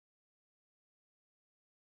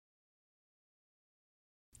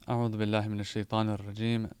أعوذ بالله من الشيطان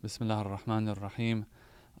الرجيم بسم الله الرحمن الرحيم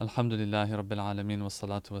الحمد لله رب العالمين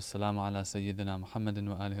والصلاة والسلام على سيدنا محمد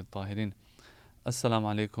وآله الطاهرين.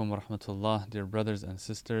 Assalamu alaikum wa rahmatullah, dear brothers and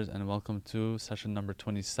sisters, and welcome to session number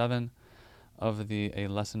 27 of the A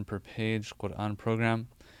Lesson Per Page Quran program.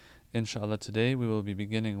 Inshallah, today we will be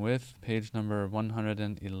beginning with page number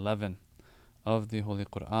 111 of the Holy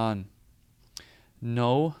Quran.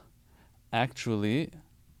 No, actually,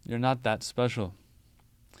 you're not that special.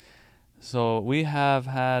 So we have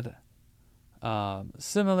had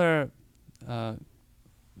similar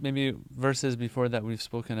maybe verses before that we've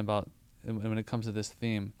spoken about when it comes to this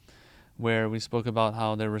theme, where we spoke about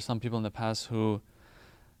how there were some people in the past who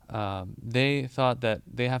they thought that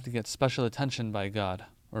they have to get special attention by God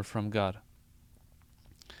or from God,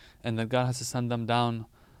 and that God has to send them down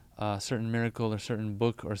a certain miracle or certain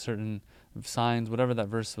book or certain signs, whatever that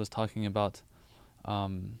verse was talking about.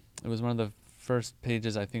 It was one of the first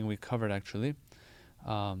pages I think we covered actually.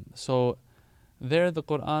 So there the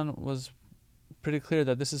Quran was pretty clear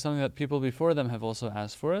that this is something that people before them have also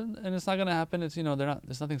asked for, and it's not going to happen. It's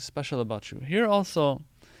there's nothing special about you. Here also,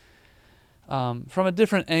 from a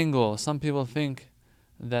different angle, some people think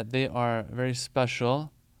that they are very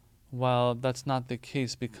special, while that's not the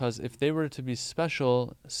case, because if they were to be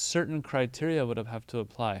special, certain criteria would have to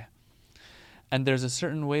apply. And there's a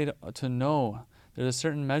certain way to know, there's a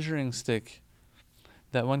certain measuring stick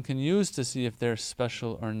that one can use to see if they're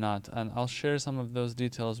special or not. And I'll share some of those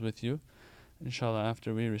details with you, inshallah,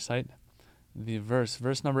 after we recite the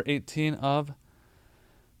verse number 18 of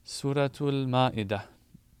Suratul Ma'idah.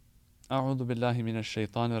 أعوذ بالله من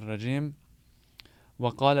الشيطان الرجيم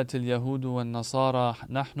وقالت اليهود والنصارى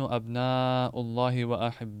نحن أبناء الله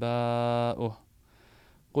وأحباؤه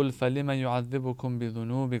قل فلم يعذبكم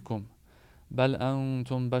بذنوبكم بل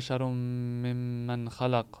أنتم بشر ممن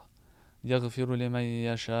خلق يغفر لمن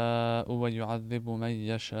يشاء ويعذب من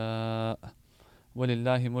يشاء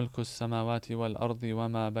وَلِلَّهِ مُلْكُ السَّمَاوَاتِ وَالْأَرْضِ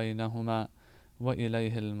وَمَا بَيْنَهُمَا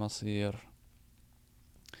وَإِلَيْهِ الْمَصِيرُ.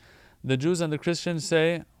 The Jews and the Christians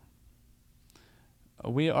say,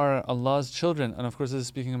 we are Allah's children. And of course this is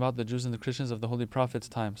speaking about the Jews and the Christians of the Holy Prophet's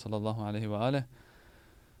time, sallallahu alaihi wasallam.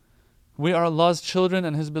 We are Allah's children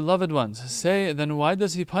and His beloved ones. Say, then why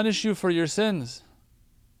does He punish you for your sins?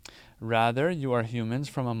 Rather, you are humans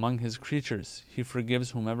from among His creatures. He forgives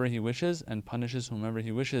whomever He wishes and punishes whomever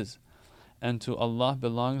He wishes. And to Allah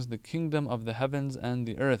belongs the kingdom of the heavens and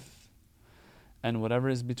the earth, and whatever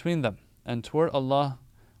is between them. And toward Allah,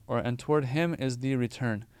 and toward Him is the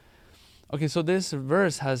return. Okay, so this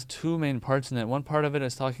verse has two main parts in it. One part of it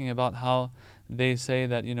is talking about how they say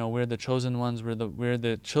that, we're the chosen ones, we're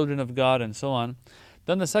the children of God, and so on.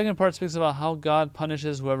 Then the second part speaks about how God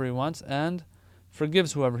punishes whoever He wants and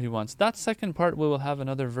forgives whoever He wants. That second part we will have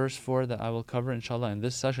another verse for that I will cover, inshallah, in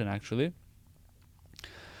this session actually.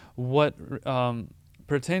 What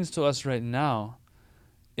pertains to us right now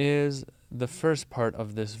is the first part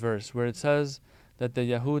of this verse, where it says that the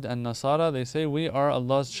Yahud and Nasara, they say, we are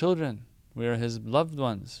Allah's children, we are His loved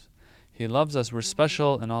ones, He loves us, we're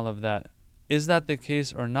special, and all of that. Is that the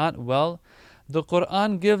case or not? Well, the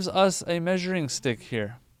Quran gives us a measuring stick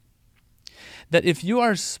here, that if you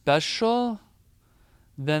are special,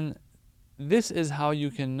 then this is how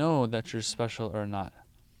you can know that you're special or not.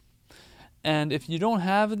 And if you don't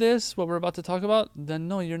have this, what we're about to talk about, then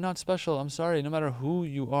no, you're not special. I'm sorry, no matter who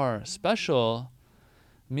you are. Special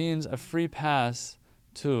means a free pass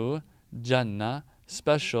to Jannah.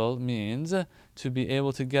 Special means to be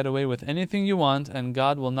able to get away with anything you want, and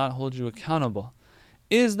God will not hold you accountable.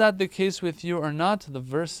 Is that the case with you or not? The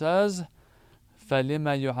verse says, فَلِمَ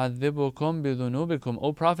يُعَذِّبُكُمْ بِذُنُوبِكُمْ.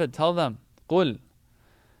 O Prophet, tell them, قُل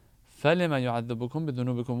فَلِمَ يُعَذِّبُكُمْ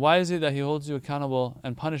بِذُنُوبِكُمْ. Why is it that He holds you accountable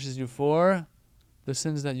and punishes you for the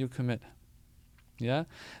sins that you commit? Yeah?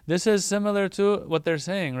 This is similar to what they're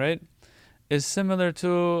saying, right? Is similar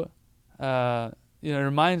to,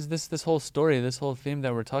 reminds this whole story, this whole theme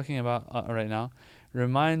that we're talking about right now,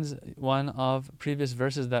 reminds one of previous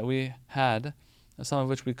verses that we had, some of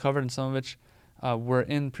which we covered and some of which were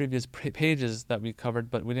in previous pages that we covered,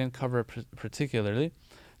 but we didn't cover particularly.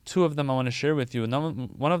 Two of them I want to share with you.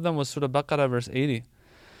 One of them was Surah Baqarah, verse 80.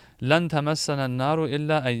 لَن تَمَسَّنَا النَّارُ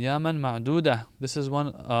إِلَّا أَيَّامًا مَعْدُودَةً. This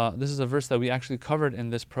is a verse that we actually covered in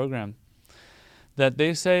this program. That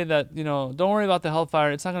they say that, don't worry about the hellfire,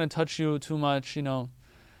 it's not going to touch you too much, it'll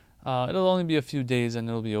only be a few days and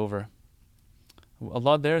it'll be over.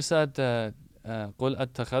 Allah there said, قُلْ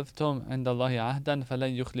أَتَّخَذْتُمْ عِنْدَ اللَّهِ عَهْدًا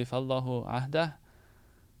فَلَنْ يُخْلِفَ اللَّهُ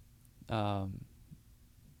عَهْدَهُ.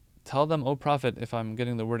 Tell them, O Prophet, if I'm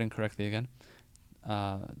getting the wording correctly again,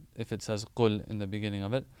 if it says قُل in the beginning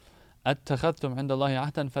of it, أَتَّخَذْتُمْ عِنْدَ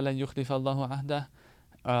اللَّهِ عَهْدًا فَلَنْ يُخْلِفَ اللَّهُ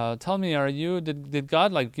عَهْدَهُ. Tell me, did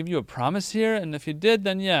God like give you a promise here? And if he did,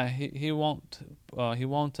 then yeah, he won't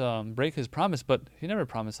break his promise. But he never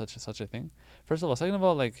promised such a thing. First of all, second of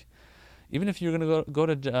all, like even if you're gonna go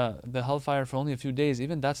to the hellfire for only a few days,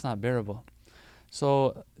 even that's not bearable.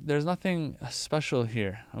 So there's nothing special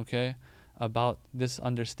here, okay, about this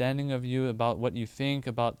understanding of you, about what you think,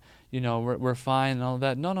 about we're fine and all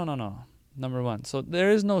that. No. Number one. So there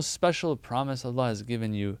is no special promise Allah has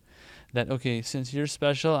given you that okay, since you're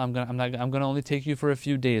special, I'm gonna only take you for a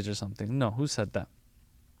few days or something. No, who said that?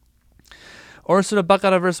 Or Surah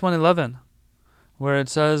Baqarah verse 111, where it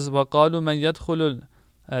says, وَقَالُوا مَنْ يَدْخُلُ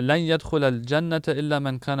لَنْ يَدْخُلَ الْجَنَّةَ إِلَّا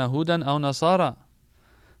مَنْ كَانَ هُودًا أَوْ نَصَارَى.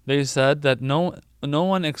 They said that no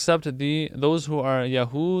one except those who are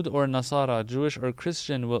Yahud or Nasara, Jewish or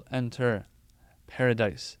Christian, will enter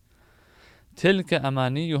paradise. تِلْكَ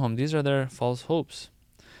أَمَانِيُّهُمْ. These are their false hopes.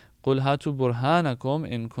 قُلْ هَاتُوا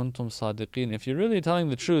بُرْهَانَكُمْ إِن كُنْتُمْ صَادِقِينَ. If you're really telling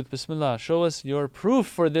the truth, Bismillah, show us your proof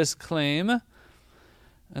for this claim.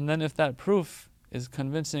 And then if that proof is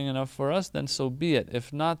convincing enough for us, then so be it.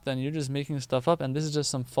 If not, then you're just making stuff up and this is just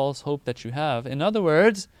some false hope that you have. In other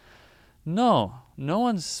words, no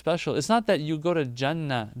one's special. It's not that you go to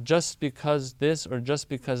Jannah just because this or just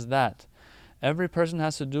because that. Every person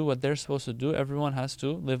has to do what they're supposed to do. Everyone has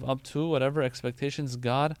to live up to whatever expectations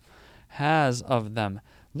God has of them.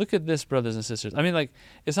 Look at this, brothers and sisters. I mean, like,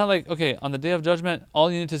 it's not like, okay, on the Day of Judgment, all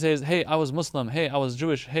you need to say is, hey, I was Muslim, hey, I was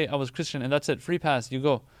Jewish, hey, I was Christian, and that's it, free pass, you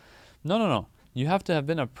go. No. You have to have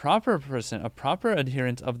been a proper person, a proper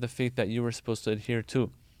adherent of the faith that you were supposed to adhere to.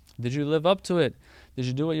 Did you live up to it? Did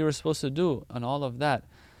you do what you were supposed to do? And all of that.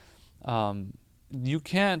 You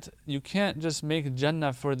can't just make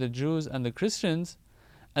Jannah for the Jews and the Christians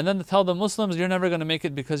and then tell the Muslims you're never going to make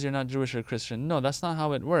it because you're not Jewish or Christian. No, that's not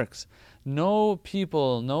how it works. No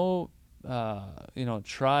people, no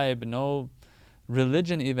tribe, no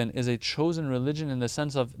religion even is a chosen religion in the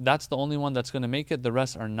sense of that's the only one that's going to make it, the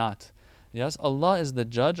rest are not. Yes, Allah is the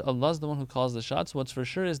judge, Allah is the one who calls the shots. What's for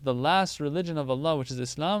sure is the last religion of Allah, which is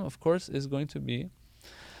Islam, of course, is going to be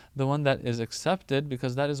the one that is accepted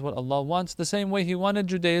because that is what Allah wants. The same way He wanted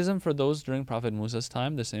Judaism for those during Prophet Musa's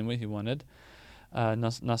time, the same way He wanted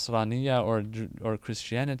Nasraniya or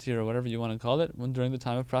Christianity or whatever you want to call it during the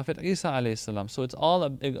time of Prophet Isa alayhi salam. So it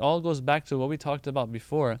all goes back to what we talked about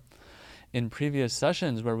before in previous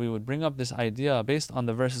sessions, where we would bring up this idea based on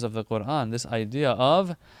the verses of the Quran, this idea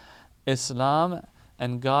of Islam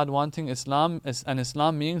and God wanting Islam, and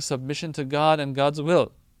Islam meaning submission to God and God's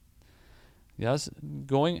will. Yes,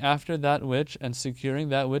 going after that which and securing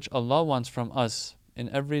that which Allah wants from us in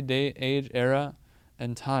every day, age, era,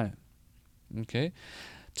 and time. Okay,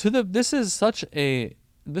 this is such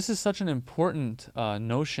an important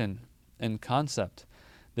notion and concept.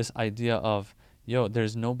 This idea of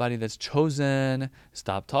there's nobody that's chosen.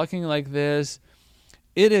 Stop talking like this.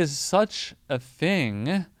 It is such a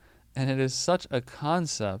thing, and it is such a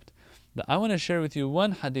concept that I want to share with you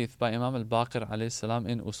one hadith by Imam al-Baqir alayhi salam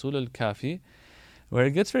in Usul al-Kafi, where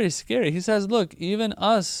it gets very scary. He says, look, even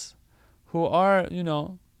us who are,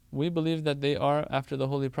 we believe that they are, after the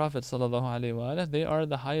Holy Prophet sallallahu alaihi wasallam, they are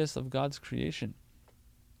the highest of God's creation.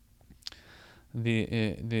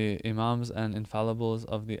 The Imams and Infallibles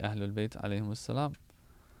of the Ahlul Bayt alayhimus salam.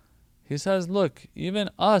 He says, look, even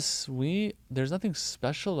us, there's nothing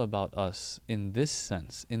special about us in this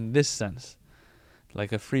sense.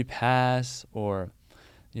 Like a free pass or,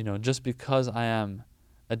 just because I am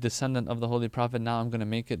a descendant of the Holy Prophet, now I'm going to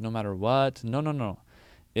make it no matter what. No.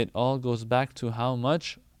 It all goes back to how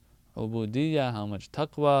much ubudiyya, how much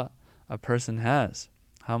taqwa a person has,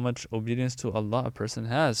 how much obedience to Allah a person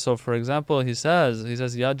has. So for example, he says,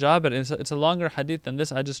 Ya Jabir, it's a longer hadith than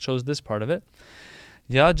this, I just chose this part of it.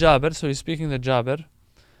 Ya Jabir, so he's speaking to Jabir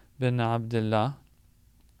bin Abdullah.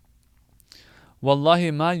 Wallahi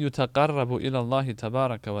ma yutaqarrabu ila Allahi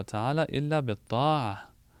tabaraka wa ta'ala illa bit-ta'ah.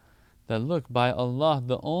 That look, by Allah,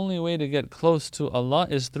 the only way to get close to Allah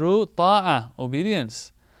is through ta'ah,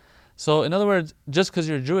 obedience. So in other words, just because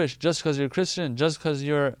you're Jewish, just because you're Christian, just because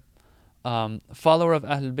you're follower of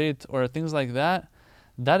Ahlul Bayt or things like that,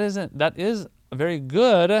 that is very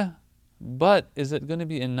good, but is it going to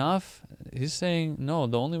be enough? He's saying no,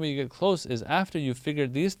 the only way you get close is after you've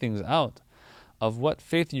figured these things out of what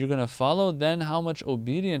faith you're going to follow, then how much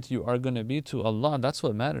obedient you are going to be to Allah. That's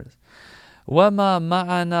what matters. وَمَا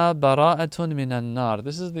مَعَنَا بَرَاءَةٌ مِنَ النَّارِ.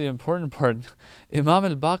 This is the important part. Imam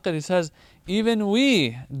al-Baqir, he says, even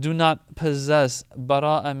we do not possess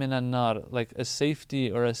bara'a min an-nar, like a safety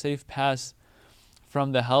or a safe pass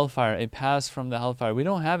from the hellfire, a pass from the hellfire. We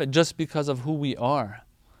don't have it just because of who we are.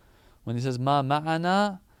 When he says ma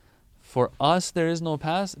ma'ana, For us, there is no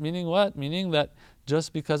past. Meaning what? Meaning that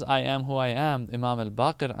just because I am who I am, Imam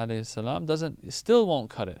al-Baqir alayhi salam still won't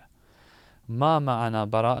cut it. Ma ma'ana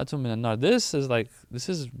bara'atun min an-nar. This is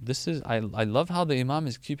I love how the Imam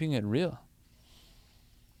is keeping it real.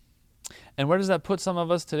 And where does that put some of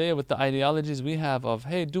us today with the ideologies we have of,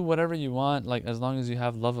 hey, do whatever you want, like as long as you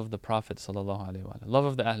have love of the Prophet sallallahu alaihi wasallam, love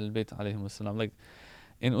of the Ahlul Bayt alayhim wasallam. Like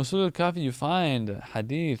in Usul al-Kafi, you find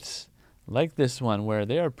hadiths like this one where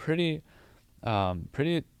they are pretty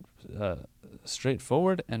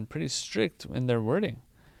straightforward and pretty strict in their wording,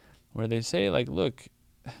 where they say like, look,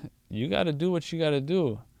 you got to do what you got to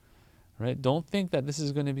do, right? Don't think that this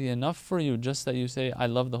is going to be enough for you just that you say I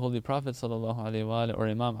love the Holy Prophet sallallahu alaihi wasallam or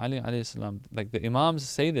Imam Ali alayhi salam. Like the Imams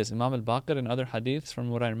say this, Imam al-Baqir in other hadiths,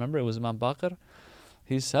 from what I remember, it was Imam Baqir.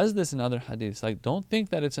 He says this in other hadiths. Like, don't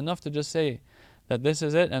think that it's enough to just say that this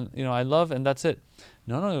is it and I love and that's it.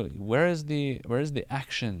 No. Where is the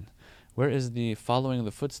action? Where is the following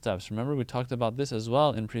the footsteps? Remember, we talked about this as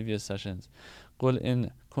well in previous sessions. قُلْ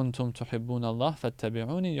إِن كُنْتُمْ تُحِبُّونَ اللَّهَ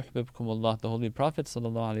فَاتَّبِعُونِي يُحْبِبْكُمُ اللَّهُ. The Holy Prophet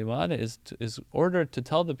sallallahu alaihi wasallam is ordered to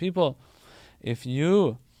tell the people, if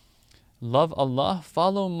you love Allah,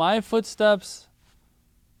 follow my footsteps.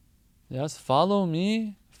 Yes, follow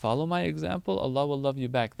me, follow my example, Allah will love you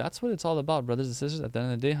back. That's what it's all about, brothers and sisters. At the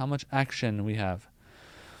end of the day, how much action we have.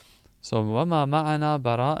 So, وَمَا مَعَنَا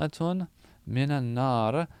بَرَاءَةٌ مِنَ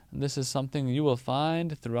النَّارِ. This is something you will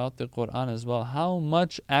find throughout the Quran as well. How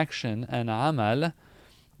much action and amal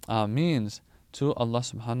means to Allah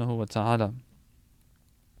subhanahu wa ta'ala.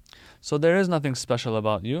 So there is nothing special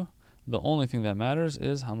about you. The only thing that matters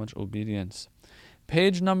is how much obedience.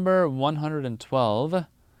 Page number 112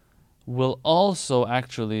 will also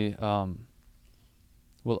actually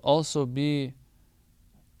be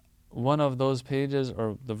one of those pages,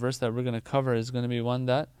 or the verse that we're going to cover is going to be one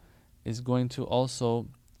that is going to also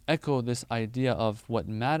echo this idea of what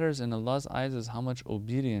matters in Allah's eyes is how much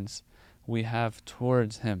obedience we have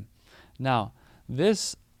towards Him. Now,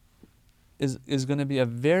 this is going to be a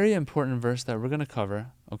very important verse that we're going to cover.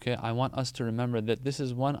 Okay, I want us to remember that this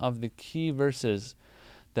is one of the key verses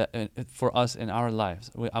that for us in our lives.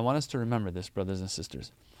 I want us to remember this, brothers and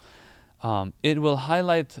sisters. It will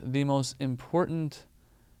highlight the most important,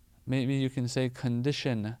 maybe you can say,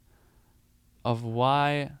 condition of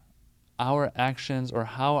why our actions, or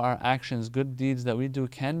how our actions, good deeds that we do,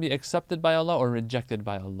 can be accepted by Allah or rejected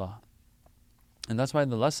by Allah. And that's why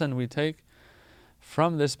the lesson we take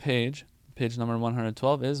from this page number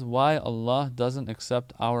 112, is why Allah doesn't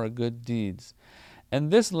accept our good deeds.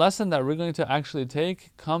 And this lesson that we're going to actually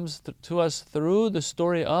take comes to us through the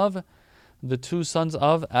story of the two sons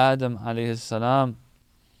of Adam alayhi salam,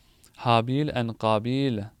 Habil and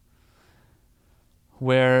Qabil,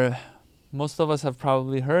 where most of us have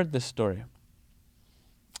probably heard this story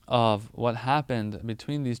of what happened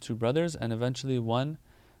between these two brothers, and eventually one,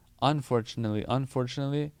 unfortunately,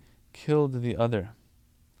 killed the other.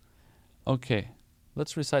 Okay,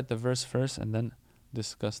 let's recite the verse first and then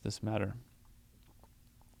discuss this matter.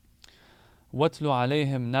 وَاتْلُ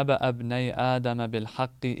عَلَيْهِمْ نَبَأَ ابْنَيْ آدَمَ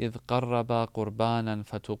بِالْحَقِّ إِذْ قَرَّبَا قُرْبَانًا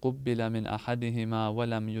فَتُقُبِّلَ مِنْ أَحَدِهِمَا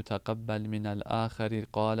وَلَمْ يُتَقَبَّلْ مِنَ الْآخَرِ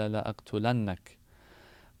قَالَ لَأَقْتُلَنَّكَ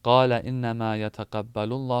قَالَ إِنَّمَا يَتَقَبَّلُ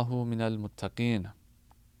اللَّهُ مِنَ الْمُتَّقِينَ.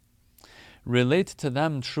 Relate to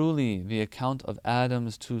them truly the account of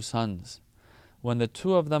Adam's two sons. When the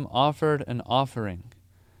two of them offered an offering,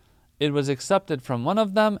 it was accepted from one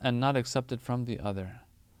of them and not accepted from the other.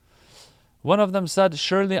 One of them said,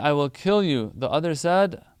 surely I will kill you. The other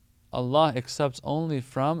said, Allah accepts only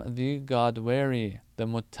from the God-wary, the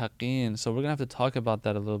muttaqeen. So we're going to have to talk about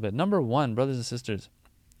that a little bit. Number one, brothers and sisters,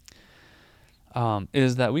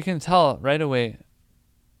 is that we can tell right away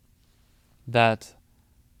that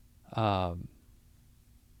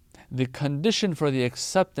the condition for the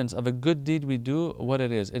acceptance of a good deed we do, what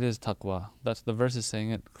it is taqwa. That's the verse is saying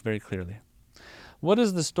it very clearly. What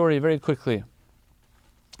is the story very quickly?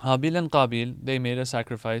 Habil and Qabil, they made a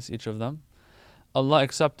sacrifice, each of them. Allah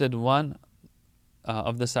accepted one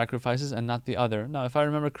of the sacrifices and not the other. Now, if I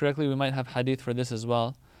remember correctly, we might have hadith for this as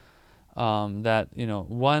well. That,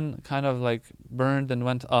 one kind of like burned and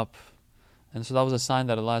went up. And so that was a sign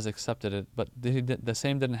that Allah has accepted it. But the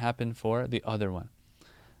same didn't happen for the other one.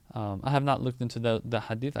 I have not looked into the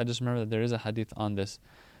hadith. I just remember that there is a hadith on this.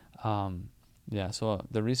 So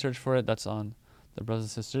the research for it, that's on the brothers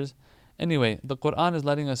and sisters. Anyway, the Quran is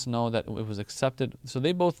letting us know that it was accepted. So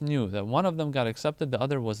they both knew that one of them got accepted, the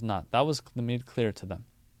other was not. That was made clear to them.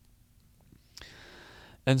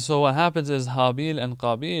 And so what happens is Habil and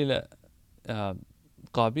Qabil,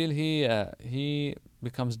 he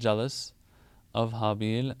becomes jealous of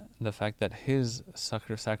Habil, the fact that his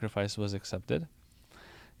sacrifice was accepted,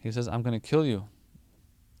 he says, I'm going to kill you.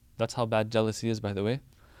 That's how bad jealousy is, by the way.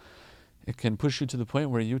 It can push you to the point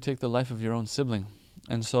where you take the life of your own sibling.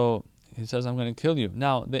 And so he says, I'm going to kill you.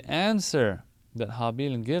 Now, the answer that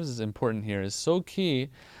Habil gives is important here, is so key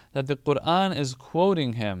that the Quran is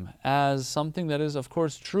quoting him as something that is, of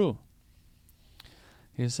course, true.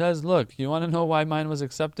 He says, look, you want to know why mine was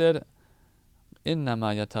accepted?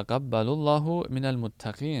 إِنَّمَا يَتَقَبَّلُ اللَّهُ مِنَ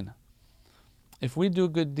الْمُتَّقِينَ. If we do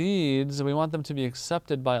good deeds, we want them to be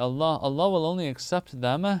accepted by Allah. Allah will only accept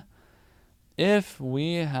them if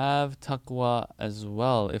we have taqwa as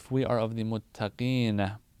well, if we are of the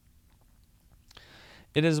muttaqeen.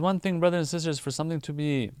 It is one thing, brothers and sisters, for something to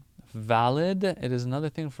be valid. It is another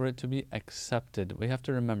thing for it to be accepted. We have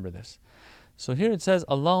to remember this. So here it says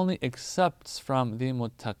Allah only accepts from the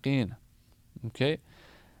muttaqeen. Okay?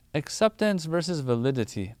 Acceptance versus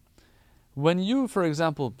validity. When you, for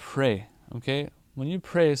example, pray, okay? When you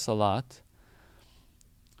pray salat,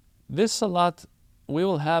 this salat, we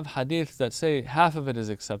will have hadiths that say half of it is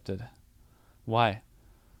accepted. Why?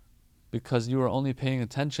 Because you are only paying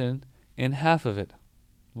attention in half of it.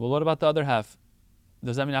 Well, what about the other half?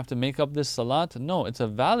 Does that mean I have to make up this salat? No, it's a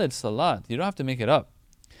valid salat. You don't have to make it up.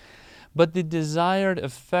 But the desired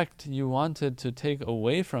effect you wanted to take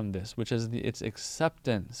away from this, which is its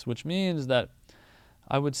acceptance, which means that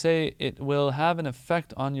I would say it will have an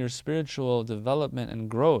effect on your spiritual development and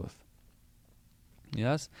growth.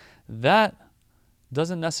 Yes? That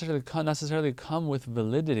doesn't necessarily come with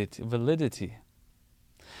validity.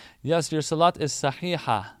 Yes, your salat is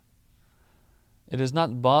sahihah. It is not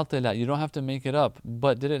batila. You don't have to make it up.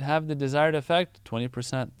 But did it have the desired effect? 20%,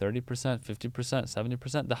 30%, 50%,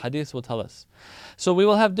 70%? The hadith will tell us. So we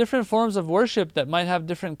will have different forms of worship that might have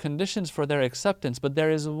different conditions for their acceptance. But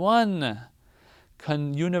there is one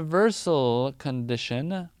universal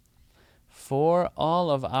condition for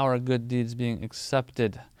all of our good deeds being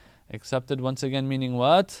accepted. Accepted, once again, meaning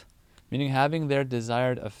what? Meaning having their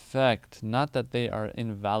desired effect, not that they are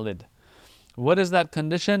invalid. What is that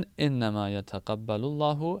condition? إِنَّمَا يَتَقَبَّلُ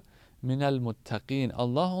اللَّهُ مِنَ الْمُتَّقِينَ.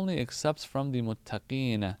 Allah only accepts from the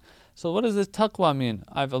muttaqeen. So what does this taqwa mean?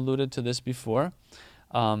 I've alluded to this before,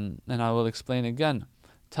 and I will explain again.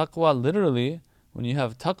 Taqwa, literally, when you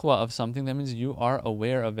have taqwa of something, that means you are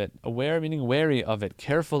aware of it. Aware meaning wary of it,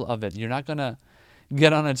 careful of it. You're not going to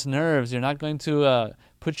get on its nerves. You're not going to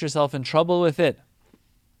put yourself in trouble with it.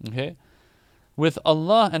 Okay? With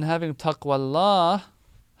Allah and having taqwa Allah,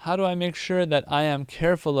 how do I make sure that I am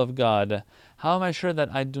careful of God? How am I sure that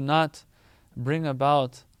I do not bring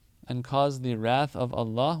about and cause the wrath of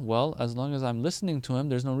Allah? Well, as long as I'm listening to Him,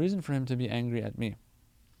 there's no reason for Him to be angry at me.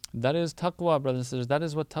 That is taqwa, brothers and sisters. That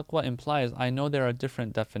is what taqwa implies. I know there are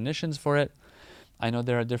different definitions for it. I know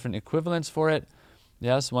there are different equivalents for it.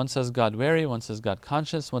 Yes, one says God wary, one says God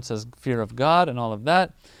conscious, one says fear of God and all of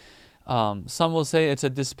that. Some will say it's a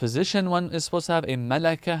disposition one is supposed to have, a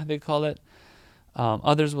malakah they call it.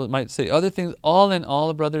 Others might say other things. All in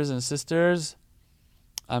all, brothers and sisters,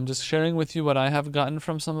 I'm just sharing with you what I have gotten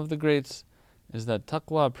from some of the greats, is that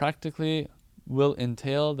taqwa practically will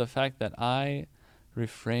entail the fact that I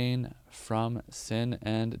refrain from sin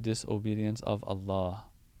and disobedience of Allah.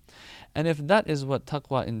 And if that is what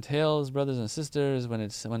taqwa entails, brothers and sisters,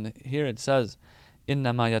 when here it says,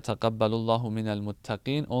 إِنَّمَا يَتَقَبَّلُ اللَّهُ مِنَ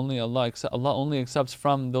الْمُتَّقِينَ, Allah only accepts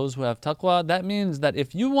from those who have taqwa. That means that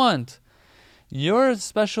if you want your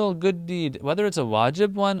special good deed, whether it's a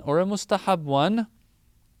wajib one or a mustahab one,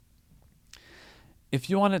 if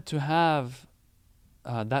you want it to have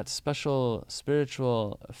that special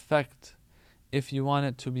spiritual effect, if you want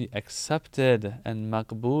it to be accepted and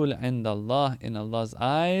maqbool and Allah, in Allah's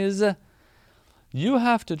eyes, you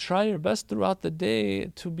have to try your best throughout the day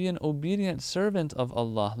to be an obedient servant of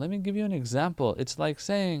Allah. Let me give you an example. It's like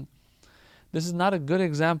saying, this is not a good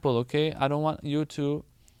example, okay? I don't want you to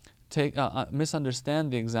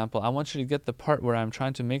misunderstand the example. I want you to get the part where I'm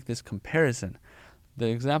trying to make this comparison. The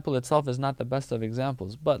example itself is not the best of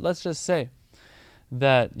examples, but let's just say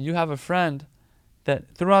that you have a friend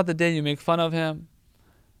that throughout the day you make fun of him,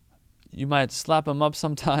 you might slap him up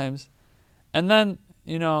sometimes, and then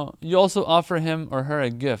you also offer him or her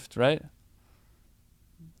a gift, right?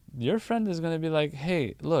 Your friend is going to be like,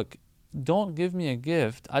 hey, look, don't give me a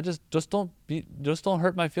gift. Just don't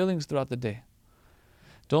hurt my feelings throughout the day.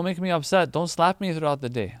 Don't make me upset. Don't slap me throughout the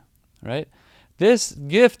day, right? This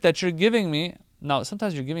gift that you're giving me, now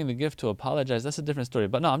sometimes you're giving the gift to apologize. That's a different story.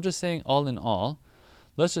 But no, I'm just saying all in all,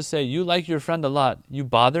 let's just say you like your friend a lot. You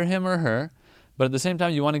bother him or her, but at the same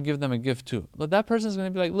time you want to give them a gift too. But that person is going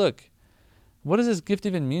to be like, look, what does this gift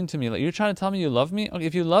even mean to me? Like, you're trying to tell me you love me? Okay,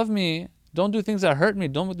 if you love me, Don't do things that hurt me.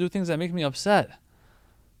 Don't do things that make me upset.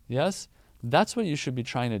 Yes? That's what you should be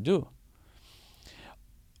trying to do.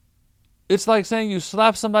 It's like saying you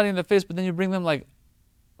slap somebody in the face, but then you bring them like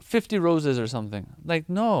 50 roses or something. Like,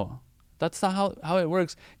 no. That's not how it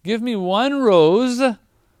works. Give me one rose,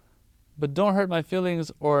 but don't hurt my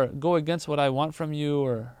feelings or go against what I want from you,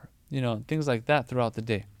 or things like that throughout the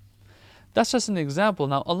day. That's just an example.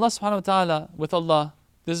 Now, Allah subhanahu wa ta'ala, with Allah,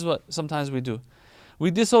 this is what sometimes we do. We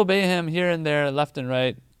disobey Him here and there, left and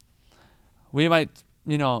right. We might,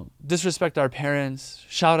 disrespect our parents,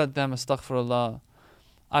 shout at them, astaghfirullah.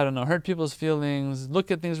 I don't know, hurt people's feelings, look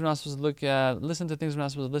at things we're not supposed to look at, listen to things we're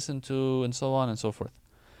not supposed to listen to, and so on and so forth.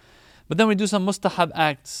 But then we do some mustahab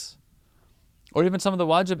acts, or even some of the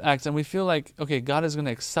wajib acts, and we feel like, okay, God is going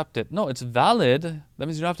to accept it. No, it's valid. That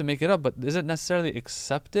means you don't have to make it up, but is it necessarily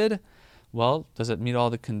accepted? Well, does it meet all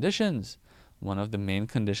the conditions? One of the main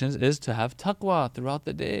conditions is to have taqwa throughout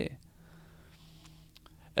the day.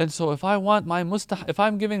 And so if I want if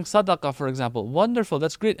I'm giving sadaqah, for example, wonderful,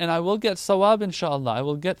 that's great, and I will get sawab, inshallah. I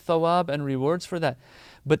will get thawab and rewards for that.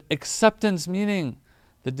 But acceptance, meaning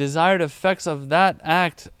the desired effects of that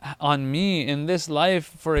act on me in this life,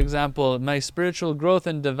 for example, my spiritual growth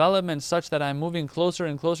and development, such that I'm moving closer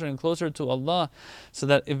and closer and closer to Allah, so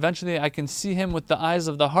that eventually I can see Him with the eyes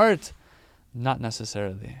of the heart. Not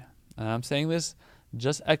necessarily. And I'm saying this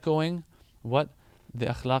just echoing what the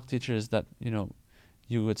akhlaq teachers that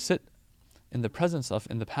you would sit in the presence of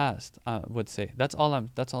in the past would say. That's all I'm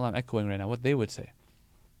echoing right now, what they would say.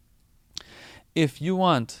 If you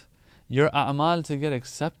want your a'mal to get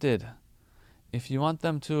accepted, if you want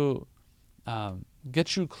them to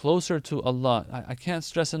get you closer to Allah, I can't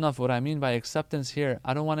stress enough what I mean by acceptance here.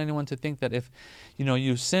 I don't want anyone to think that if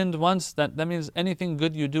you sinned once, that means anything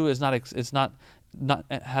good you do is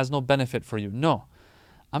has no benefit for you. No.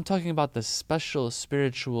 I'm talking about the special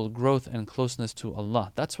spiritual growth and closeness to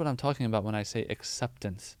Allah. That's what I'm talking about when I say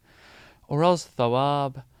acceptance. Or else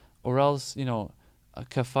thawab, or else,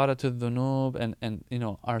 kafaratul dhunub, and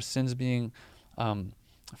our sins being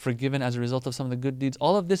forgiven as a result of some of the good deeds.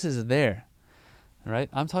 All of this is there, right?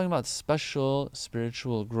 I'm talking about special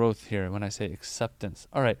spiritual growth here when I say acceptance.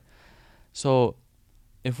 All right, so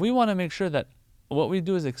if we want to make sure that what we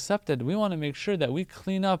do is accepted, we want to make sure that we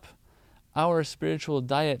clean up our spiritual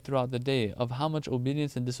diet throughout the day of how much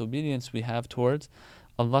obedience and disobedience we have towards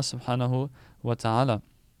Allah subhanahu wa ta'ala.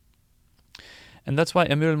 And that's why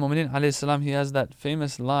Amir al-Mu'mineen alayhi salam, he has that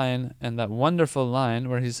famous line and that wonderful line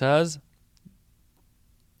where he says,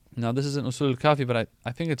 now this is in Usul al-Kafi, but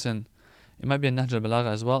I think it might be in Nahj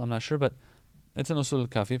al-Balagha as well, I'm not sure, but it's in Usul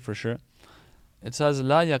al-Kafi for sure. It says,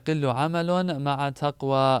 لا يقل عمل مع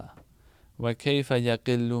تقوى وكيف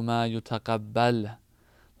يقل ما يتقبل.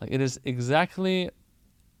 Like, it is exactly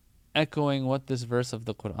echoing what this verse of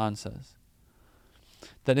the Quran says.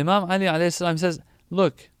 That Imam Ali alayhi salam says,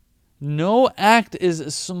 look, no act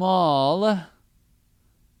is small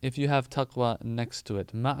if you have taqwa next to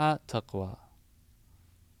it. Ma'a taqwa.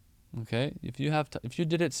 Okay? If you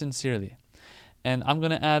did it sincerely. And I'm going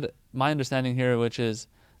to add my understanding here, which is,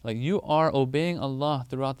 like, you are obeying Allah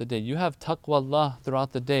throughout the day. You have taqwa Allah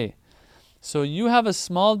throughout the day. So you have a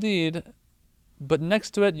small deed, but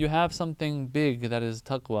next to it you have something big that is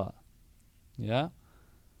taqwa. Yeah?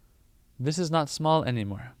 This is not small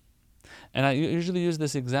anymore. And I usually use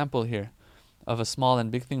this example here of a small and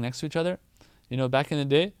big thing next to each other. Back in the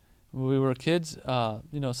day, when we were kids,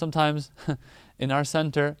 sometimes in our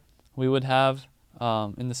center, we would have,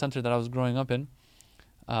 in the center that I was growing up in,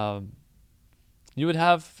 you would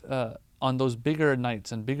have, on those bigger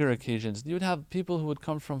nights and bigger occasions, you would have people who would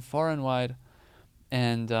come from far and wide,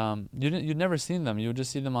 and you'd never seen them. You would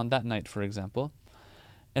just see them on that night, for example.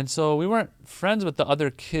 And so we weren't friends with the other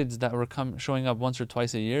kids that were showing up once or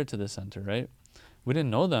twice a year to the center, right? We didn't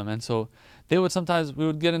know them. And so we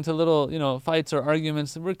would get into little, fights or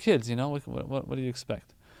arguments. We're kids, what do you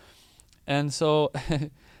expect? And so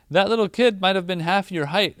that little kid might have been half your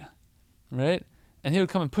height, right? And he would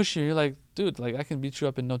come and push you. You're like, dude, I can beat you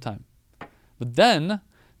up in no time. But then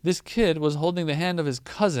this kid was holding the hand of his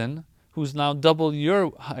cousin, who's now double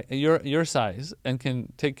your size and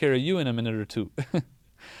can take care of you in a minute or two.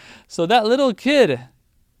 So that little kid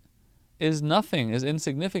is nothing, is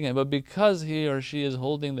insignificant, but because he or she is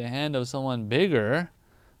holding the hand of someone bigger,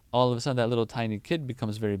 all of a sudden that little tiny kid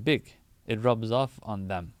becomes very big. It rubs off on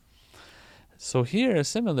them. So here,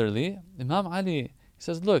 similarly, Imam Ali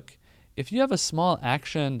says, look, if you have a small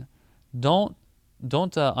action, don't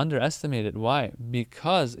underestimate it. Why?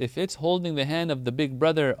 Because if it's holding the hand of the big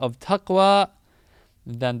brother of taqwa,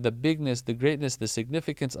 then the bigness, the greatness, the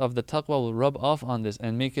significance of the taqwa will rub off on this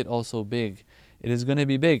and make it also big. It is going to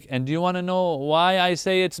be big. And do you want to know why I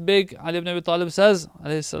say it's big? Ali ibn Abi Talib says,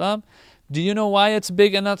 alayhi salam, do you know why it's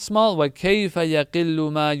big and not small? وَكَيْفَ يَقِلُّ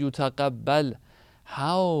مَا يُتَقَبَّلُ.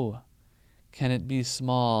 How can it be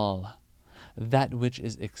small? That which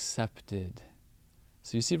is accepted.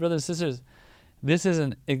 So you see, brothers and sisters, this is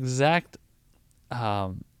an exact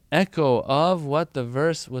echo of what the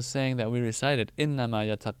verse was saying that we recited.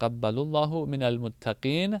 إِنَّمَا يَتَقَبَّلُ اللَّهُ مِنَ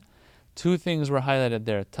الْمُتَّقِينَ. Two things were highlighted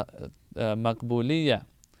there. Maqbuliyya,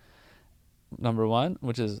 number one,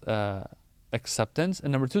 which is acceptance,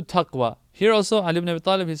 and number two, taqwa. Here also, Ali ibn Abi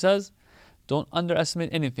Talib, he says, don't underestimate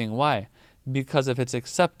anything. Why? Because if it's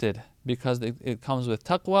accepted, because it comes with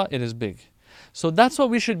taqwa, it is big. So that's what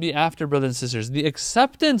we should be after, brothers and sisters. The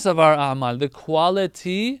acceptance of our a'mal, the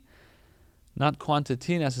quality, not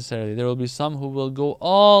quantity necessarily. There will be some who will go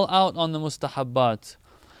all out on the mustahabbat.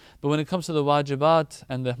 But when it comes to the wajibat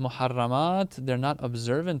and the muharramat, they're not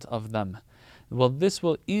observant of them. Well, this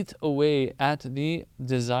will eat away at the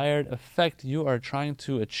desired effect you are trying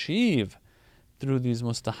to achieve through these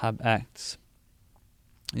mustahab acts.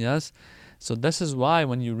 Yes? So this is why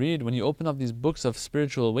when you open up these books of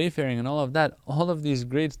spiritual wayfaring and all of that, all of these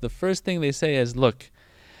greats, the first thing they say is, look,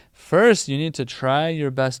 first you need to try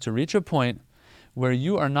your best to reach a point where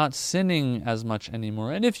you are not sinning as much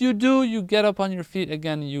anymore. And if you do, you get up on your feet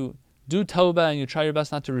again, you do tawbah and you try your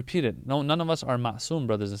best not to repeat it. No, none of us are ma'soom,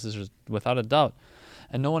 brothers and sisters, without a doubt.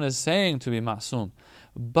 And no one is saying to be ma'soom.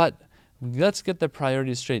 But let's get the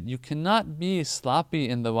priorities straight. You cannot be sloppy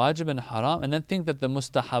in the wajib and haram and then think that the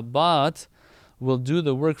mustahabbat will do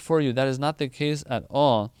the work for you. That is not the case at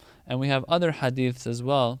all. And we have other hadiths as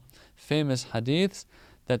well, famous hadiths,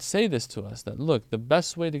 that say this to us, that look, the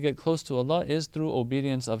best way to get close to Allah is through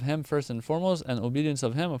obedience of Him first and foremost, and obedience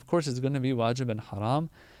of Him, of course, is going to be wajib and haram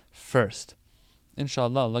first.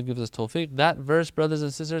 Inshallah, Allah gives us tawfiq. That verse, brothers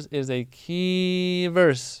and sisters, is a key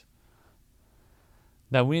verse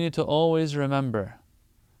that we need to always remember.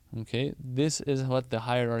 Okay, this is what the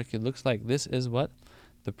hierarchy looks like. This is what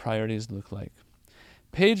the priorities look like.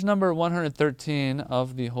 Page number 113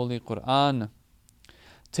 of the Holy Quran.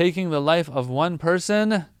 Taking the life of one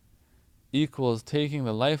person equals taking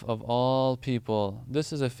the life of all people.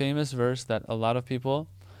 This is a famous verse that a lot of people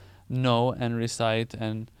know and recite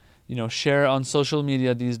and share on social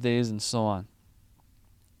media these days and so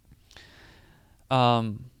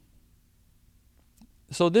on.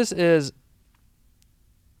 So this is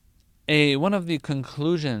one of the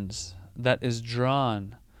conclusions that is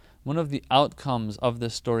drawn, one of the outcomes of the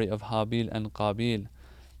story of Habil and Qabil,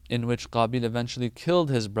 in which Qabil eventually killed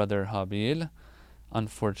his brother Habil,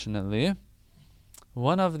 unfortunately.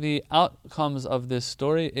 One of the outcomes of this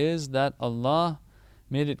story is that Allah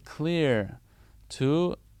made it clear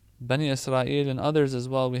to Bani Israel and others as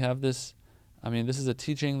well. We have this, this is a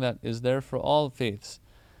teaching that is there for all faiths,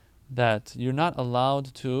 that you're not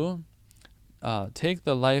allowed to take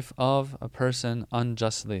the life of a person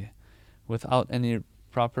unjustly without any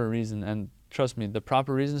proper reason. And trust me, the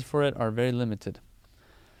proper reasons for it are very limited.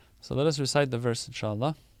 So let us recite the verse,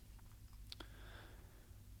 inshallah.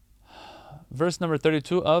 Verse number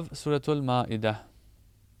 32 of Surah Al-Ma'idah.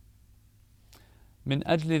 من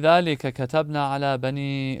أجل ذلك كتبنا على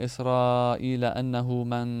بني إسرائيل أنه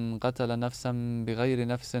من قتل نفسا بغير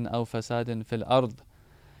نفس أو فساد في الأرض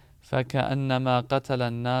فكأنما قتل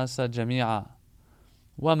الناس جميعا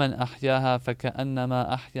ومن أحياها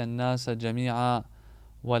فكأنما أحيا الناس جميعا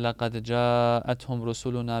وَلَقَدْ جَاءَتْهُمْ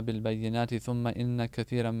رُسُلُنَا بِالْبَيِّنَاتِ ثُمَّ إِنَّ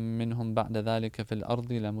كَثِيرًا مِّنْهُمْ بَعْدَ ذَلِكَ فِي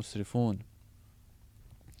الْأَرْضِ لَمُسْرِفُونَ.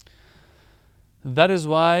 That is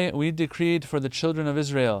why we decreed for the children of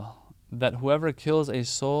Israel that whoever kills a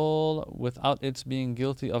soul without its being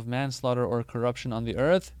guilty of manslaughter or corruption on the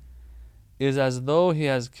earth is as though he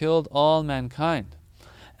has killed all mankind.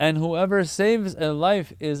 And whoever saves a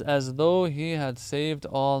life is as though he had saved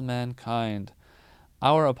all mankind.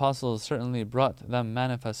 Our apostles certainly brought them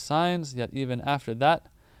manifest signs, yet even after that,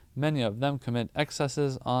 many of them commit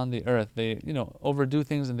excesses on the earth. They, overdo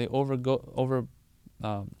things and they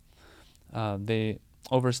they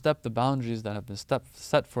overstep the boundaries that have been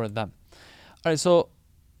set for them. All right, so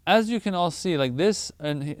as you can all see, like this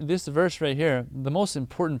and this verse right here, the most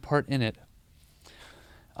important part in it,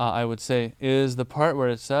 I would say, is the part where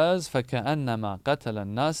it says فَكَأَنَّمَا قَتَلَ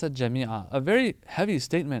النَّاسَ جَمِيعًا. A very heavy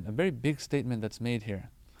statement, a very big statement that's made here.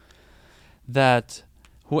 That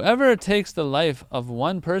whoever takes the life of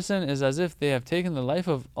one person is as if they have taken the life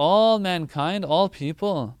of all mankind, all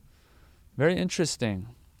people. Very interesting.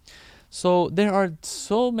 So there are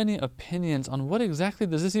so many opinions on what exactly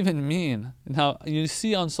does this even mean. Now, you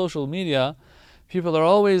see on social media, people are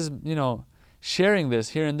always, sharing this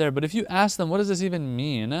here and there. But if you ask them, what does this even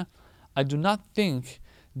mean? I do not think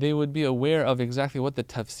they would be aware of exactly what the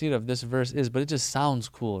tafsir of this verse is, but it just sounds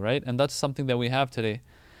cool, right? And that's something that we have today,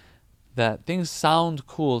 that things sound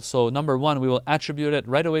cool. So number one, we will attribute it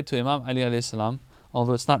right away to Imam Ali alayhi salam,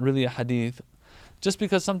 although it's not really a hadith. Just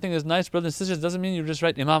because something is nice, brothers and sisters, doesn't mean you just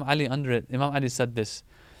write Imam Ali under it. Imam Ali said this,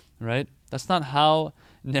 right? That's not how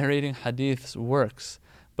narrating hadiths works.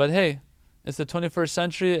 But hey, it's the 21st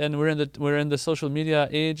century, and we're in the social media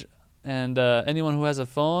age, and anyone who has a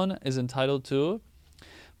phone is entitled to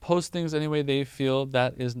post things any way they feel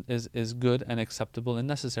that is good and acceptable and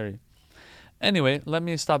necessary. Anyway, let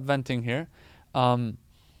me stop venting here.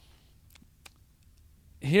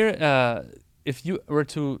 If you were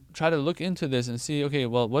to try to look into this and see, okay,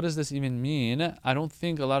 well, what does this even mean? I don't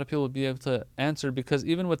think a lot of people would be able to answer, because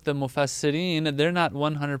even with the mufassirin, they're not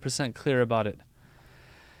 100% clear about it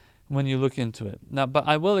when you look into it. Now, but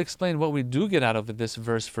I will explain what we do get out of this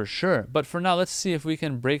verse for sure. But for now, let's see if we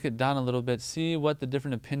can break it down a little bit, see what the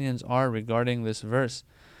different opinions are regarding this verse,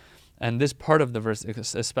 and this part of the verse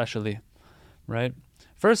especially, right?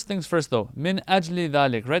 First things first though, min ajli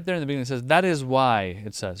dhalik, right there in the beginning it says, that is why,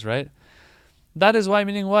 it says, right? That is why,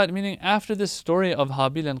 meaning what? Meaning after this story of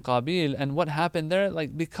Habil and Qabil and what happened there,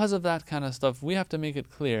 like because of that kind of stuff, we have to make it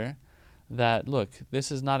clear that, look, this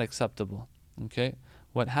is not acceptable, okay?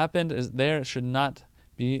 What happened is there should not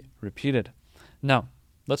be repeated. Now,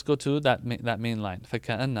 let's go to that main line.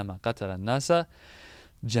 فَكَأَنَّمَا قَتَلَ النَّاسَ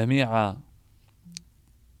جَمِيعًا.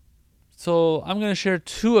 So I'm going to share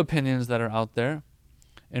two opinions that are out there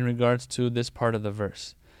in regards to this part of the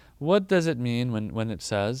verse. What does it mean when it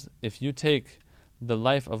says, if you take the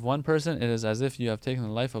life of one person, it is as if you have taken the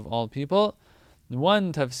life of all people?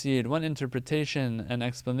 One tafsir, one interpretation and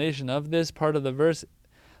explanation of this part of the verse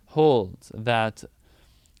holds that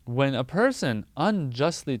when a person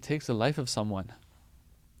unjustly takes the life of someone,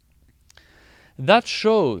 that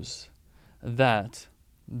shows that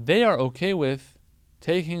they are okay with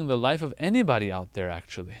taking the life of anybody out there,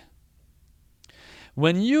 actually.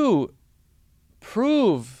 When you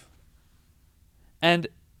prove and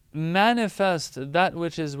manifest that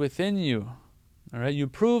which is within you, all right, you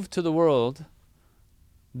prove to the world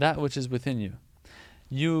that which is within you.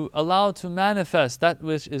 You allow to manifest that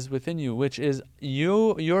which is within you, which is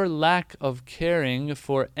your lack of caring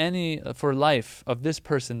for life of this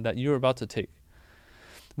person that you're about to take.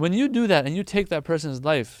 When you do that and you take that person's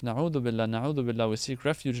life, na'udhu billah, we seek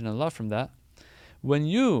refuge in Allah from that. When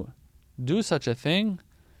you do such a thing,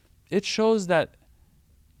 it shows that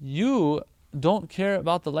you don't care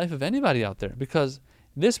about the life of anybody out there, because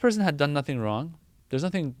this person had done nothing wrong. There's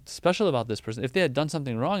nothing special about this person. If they had done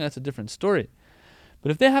something wrong, that's a different story. But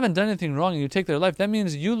if they haven't done anything wrong and you take their life, that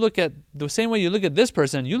means you look at the same way you look at this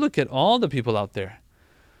person, you look at all the people out there.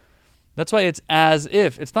 That's why it's as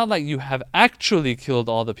if. It's not like you have actually killed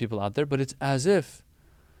all the people out there, but it's as if,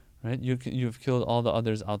 right? You've killed all the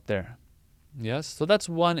others out there. Yes? So that's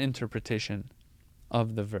one interpretation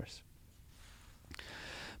of the verse.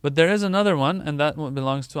 But there is another one, and that one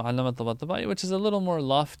belongs to Allamat al-Tabatabai, which is a little more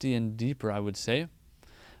lofty and deeper, I would say.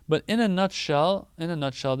 But in a nutshell,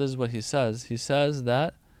 this is what he says. He says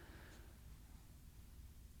that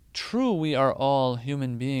true, we are all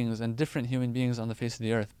human beings and different human beings on the face of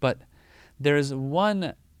the earth, but there is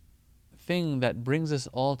one thing that brings us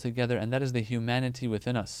all together, and that is the humanity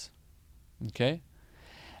within us. Okay?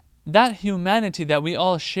 That humanity that we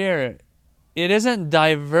all share, it isn't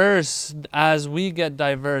diverse as we get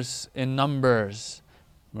diverse in numbers,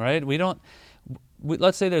 right?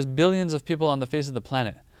 Let's say there's billions of people on the face of the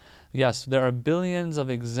planet. Yes, there are billions of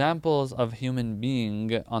examples of human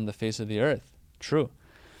being on the face of the earth. True.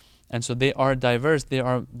 And so they are diverse.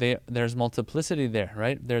 There's multiplicity there,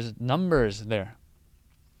 right? There's numbers there.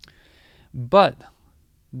 But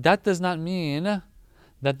that does not mean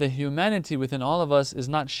that the humanity within all of us is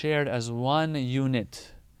not shared as one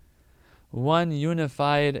unit, one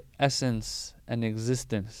unified essence and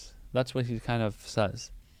existence. That's what he kind of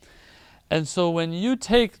says. And so when you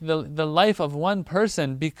take the life of one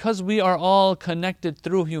person, because we are all connected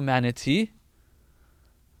through humanity,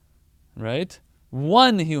 right?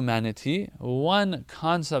 One humanity, one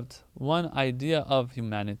concept, one idea of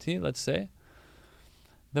humanity, let's say,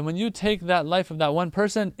 then when you take that life of that one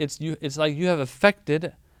person, it's like you have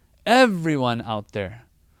affected everyone out there.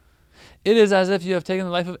 It is as if you have taken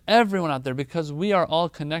the life of everyone out there, because we are all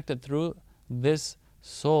connected through this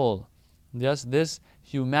soul. Yes, this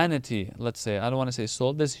humanity, let's say, I don't want to say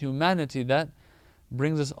soul, this humanity that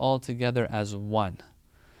brings us all together as one.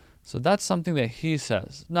 So that's something that he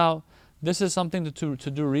says. Now, this is something to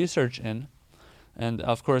do research in, and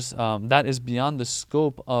of course that is beyond the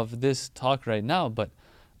scope of this talk right now, but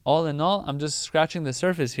all in all, I'm just scratching the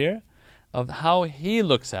surface here. of how he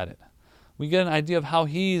looks at it. We get an idea of how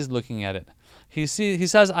he's looking at it. He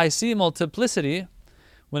says, I see multiplicity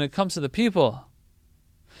when it comes to the people.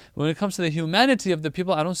 When it comes to the humanity of the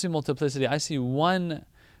people, I don't see multiplicity. I see one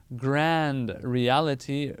grand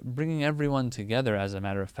reality bringing everyone together, as a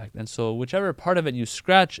matter of fact. And so whichever part of it you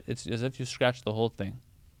scratch, it's as if you scratch the whole thing.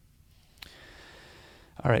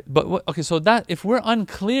 All right, but okay, so that if we're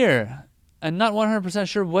unclear and not 100%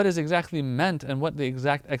 sure what is exactly meant and what the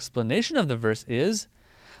exact explanation of the verse is,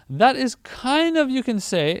 that is kind of, you can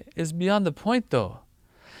say, is beyond the point though.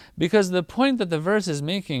 Because the point that the verse is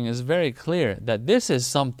making is very clear, that this is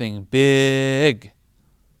something big.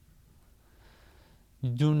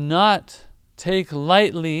 Do not take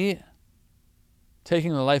lightly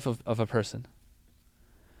taking the life of a person.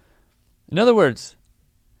 In other words,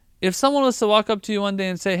 if someone was to walk up to you one day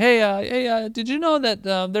and say, hey, did you know that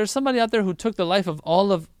there's somebody out there who took the life of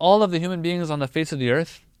all of the human beings on the face of the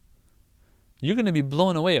earth? You're going to be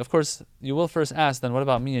blown away. Of course, you will first ask, then what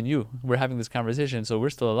about me and you? We're having this conversation, so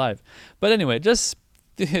we're still alive. But anyway, just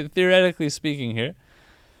theoretically speaking here,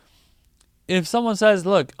 if someone says,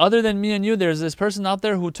 look, other than me and you, there's this person out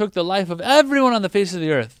there who took the life of everyone on the face of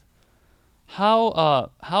the earth,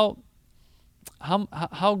 how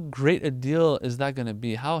great a deal is that going to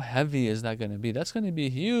be? How heavy is that going to be? That's going to be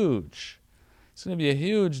huge. It's going to be a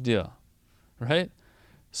huge deal, right?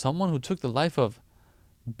 Someone who took the life of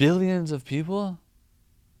billions of people?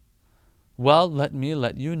 Well, let me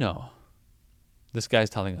let you know. This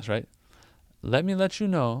guy's telling us, right? Let me let you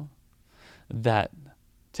know that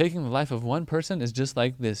taking the life of one person is just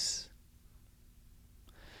like this.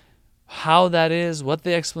 How that is, what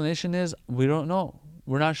the explanation is, we don't know.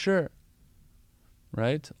 We're not sure.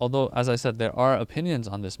 Right? Although, as I said, there are opinions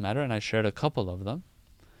on this matter, and I shared a couple of them.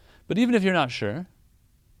 But even if you're not sure,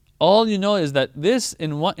 all you know is that this,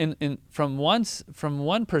 from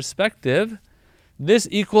one perspective, this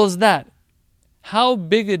equals that. How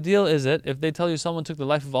big a deal is it if they tell you someone took the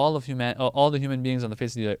life of all the human beings on the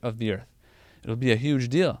face of the earth? It'll be a huge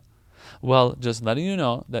deal. Well, just letting you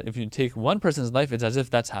know that if you take one person's life, it's as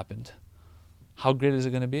if that's happened. How great is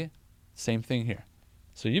it going to be? Same thing here.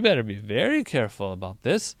 So you better be very careful about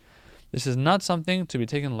this. This is not something to be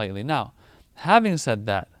taken lightly. Now, having said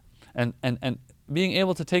that, and being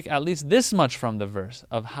able to take at least this much from the verse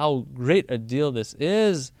of how great a deal this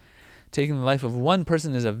is, taking the life of one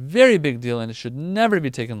person is a very big deal and it should never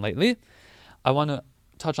be taken lightly, I want to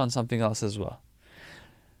touch on something else as well.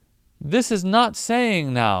 This is not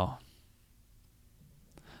saying now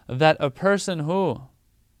that a person who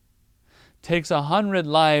takes 100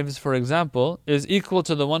 lives, for example, is equal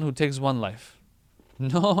to the one who takes one life.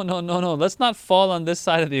 No. Let's not fall on this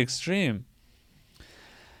side of the extreme.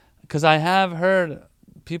 Because I have heard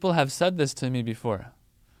people have said this to me before,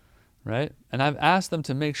 right? And I've asked them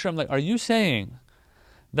to make sure. I'm like, are you saying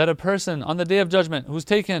that a person on the Day of Judgment who's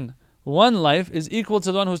taken one life is equal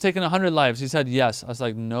to the one who's taken 100 lives? He said, yes. I was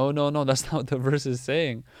like, no, that's not what the verse is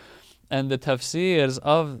saying. And the tafsirs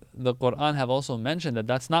of the Quran have also mentioned that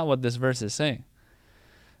that's not what this verse is saying.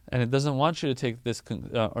 And it doesn't want you to take this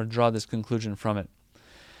or draw this conclusion from it.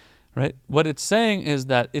 Right? What it's saying is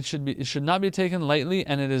that it should not be taken lightly,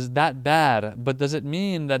 and it is that bad. But does it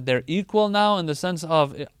mean that they're equal now in the sense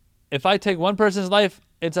of, if I take one person's life,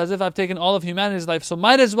 it's as if I've taken all of humanity's life, so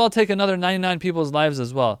might as well take another 99 people's lives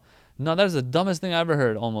as well? No, that is the dumbest thing I ever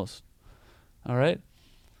heard, almost. All right?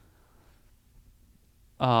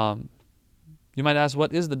 You might ask,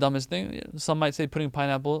 what is the dumbest thing? Some might say putting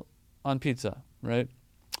pineapple on pizza, right?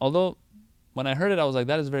 Although, when I heard it, I was like,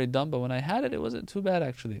 that is very dumb. But when I had it, it wasn't too bad,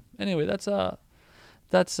 actually. Anyway, that's has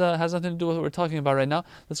nothing to do with what we're talking about right now.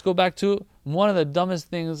 Let's go back to one of the dumbest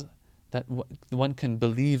things that one can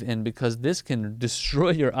believe in, because this can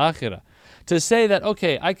destroy your akhirah. To say that,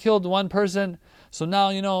 okay, I killed one person, so now,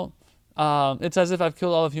 it's as if I've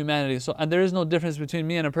killed all of humanity. And there is no difference between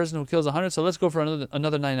me and a person who kills 100, so let's go for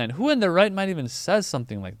another 99. Who in their right mind even says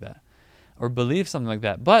something like that? Or believes something like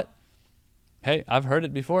that? But, hey, I've heard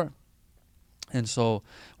it before. And so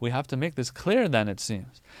we have to make this clear then, it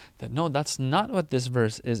seems, that no, that's not what this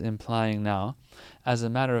verse is implying now. As a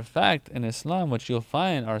matter of fact, in Islam, what you'll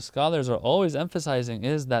find our scholars are always emphasizing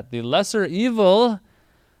is that the lesser evil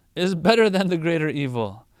is better than the greater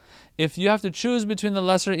evil. If you have to choose between the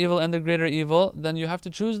lesser evil and the greater evil, then you have to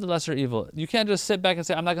choose the lesser evil. You can't just sit back and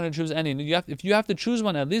say, I'm not going to choose any. If you have to choose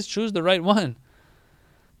one, at least choose the right one.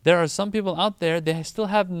 There are some people out there, they still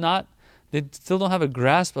don't have a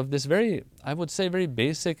grasp of this very, I would say, very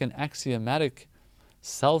basic and axiomatic,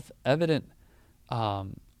 self-evident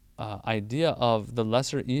idea of the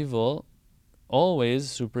lesser evil always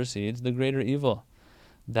supersedes the greater evil.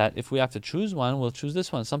 that if we have to choose one, we'll choose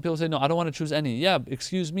this one. Some people say, no, I don't want to choose any. Yeah,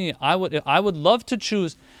 excuse me, I would love to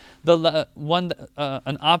choose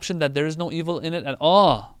an option that there is no evil in it at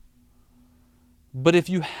all. But if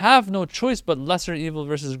you have no choice but lesser evil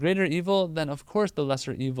versus greater evil, then of course the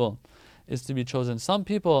lesser evil is to be chosen. Some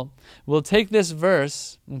people will take this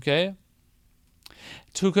verse, okay,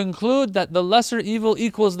 to conclude that the lesser evil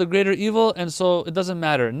equals the greater evil, and so it doesn't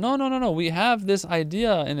matter. No. We have this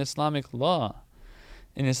idea in Islamic law,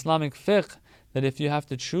 in Islamic fiqh, that if you have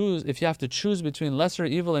to choose between lesser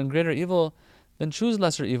evil and greater evil, then choose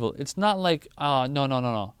lesser evil. It's not like,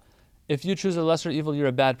 no. If you choose a lesser evil, you're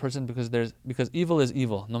a bad person because evil is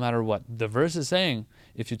evil, no matter what. The verse is saying,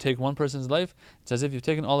 if you take one person's life, it's as if you've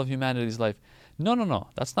taken all of humanity's life. No.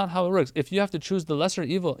 That's not how it works. If you have to choose the lesser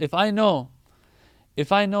evil, if I know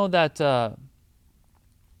that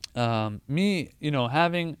me,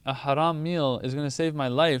 having a haram meal is going to save my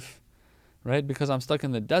life, right? Because I'm stuck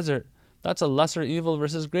in the desert, that's a lesser evil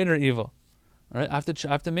versus greater evil. Right? I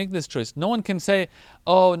have to make this choice. No one can say,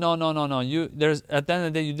 "Oh, no. There's at the end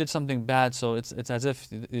of the day you did something bad, so it's as if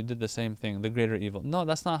you did the same thing, the greater evil." No,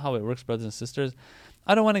 that's not how it works, brothers and sisters.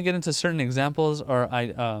 I don't want to get into certain examples or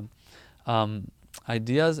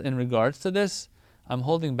ideas in regards to this. I'm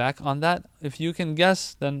holding back on that. If you can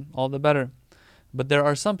guess, then all the better. But there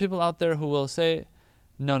are some people out there who will say,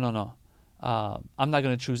 "No. I'm not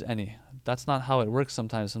going to choose any." That's not how it works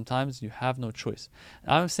sometimes. Sometimes you have no choice.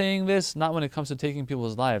 I'm saying this not when it comes to taking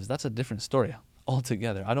people's lives. That's a different story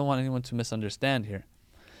altogether. I don't want anyone to misunderstand here.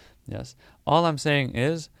 Yes. All I'm saying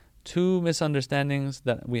is two misunderstandings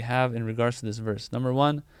that we have in regards to this verse. Number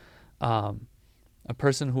one, a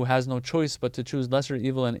person who has no choice but to choose lesser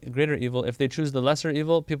evil and greater evil. If they choose the lesser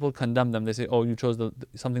evil, people condemn them. They say, "Oh, you chose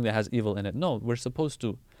something that has evil in it." No, we're supposed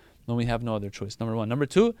to when we have no other choice. Number one. Number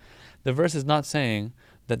two, the verse is not saying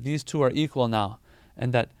that these two are equal now,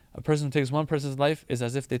 and that a person who takes one person's life is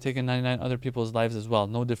as if they've taken 99 other people's lives as well.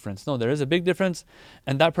 No difference. No, there is a big difference,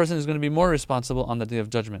 and that person is going to be more responsible on the Day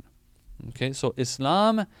of Judgment. Okay, so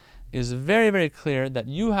Islam is very, very clear that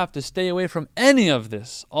you have to stay away from any of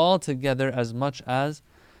this altogether as much as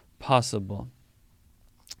possible.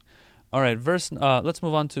 All right, let's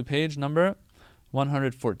move on to page number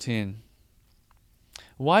 114.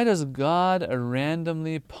 Why does God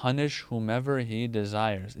randomly punish whomever He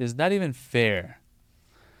desires? Is that even fair?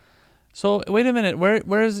 So wait a minute, where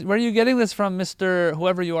are you getting this from, Mr.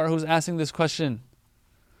 whoever you are who's asking this question?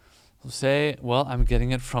 You'll say, well, I'm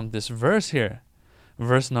getting it from this verse here,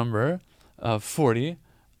 verse number 40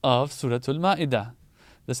 of Surah Al-Ma'idah.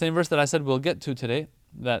 The same verse that I said we'll get to today,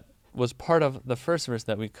 that was part of the first verse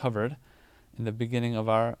that we covered in the beginning of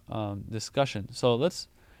our discussion. So let's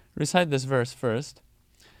recite this verse first.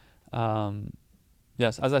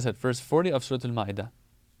 Yes, as I said, verse 40 of Surah Al-Ma'idah.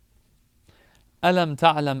 أَلَمْ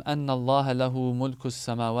تَعْلَمْ أَنَّ اللَّهَ لَهُ مُلْكُ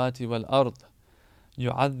السَّمَاوَاتِ وَالْأَرْضِ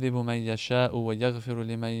يُعَذِّبُ مَنْ يَشَاءُ وَيَغْفِرُ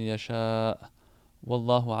لِمَنْ يَشَاءُ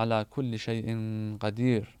وَاللَّهُ عَلَى كُلِّ شَيْءٍ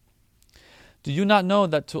قَدِيرٌ. Do you not know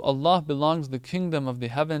that to Allah belongs the kingdom of the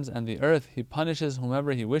heavens and the earth? He punishes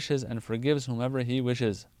whomever He wishes and forgives whomever He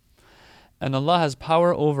wishes. And Allah has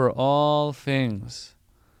power over all things.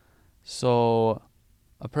 So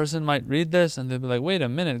a person might read this and they'll be like, wait a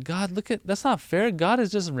minute, God, that's not fair. God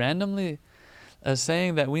is just randomly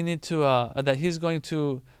saying that we need to, that He's going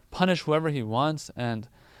to punish whoever He wants and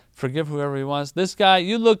forgive whoever He wants. This guy,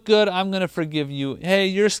 you look good, I'm going to forgive you. Hey,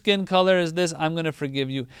 your skin color is this, I'm going to forgive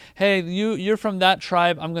you. Hey, you're from that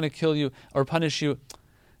tribe, I'm going to kill you or punish you.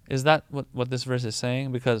 Is that what this verse is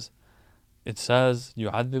saying? Because it says,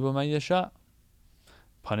 يُعَذِّبُ مَن يَشَاءُ,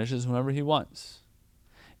 punishes whoever He wants.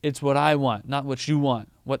 It's what I want, not what you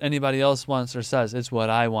want, what anybody else wants or says. It's what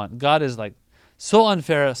I want. God is like so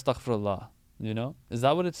unfair, astaghfirullah. Is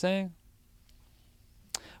that what it's saying?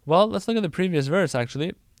 Well, let's look at the previous verse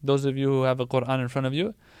actually. Those of you who have a Quran in front of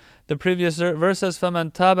you. The previous verse says,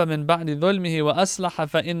 فَمَنْ تَابَ مِنْ بَعْدِ ظُلْمِهِ وَأَصْلَحَ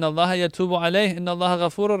فَإِنَّ اللَّهَ يَتُوبُ عَلَيْهِ إِنَّ اللَّهَ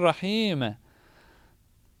غَفُورٌ رَحِيمٌ.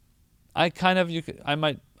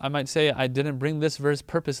 I might say I didn't bring this verse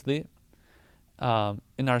purposely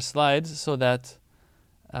in our slides so that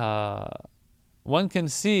one can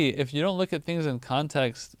see, if you don't look at things in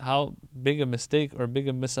context, how big a mistake or big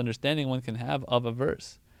a misunderstanding one can have of a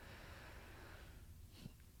verse.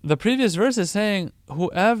 The previous verse is saying,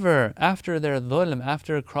 whoever, after their dhulm,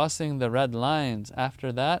 after crossing the red lines,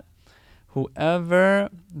 after that, whoever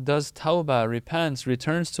does tawbah, repents,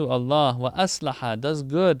 returns to Allah, wa aslaha, does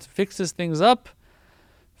good, fixes things up,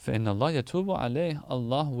 فَإِنَّ اللَّهَ يَتُوبُ عَلَيْهِ,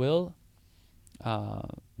 Allah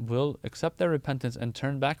will accept their repentance and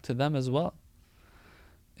turn back to them as well.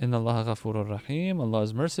 Inna Allah ghafurur rahim, Allah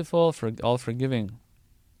is merciful, all forgiving.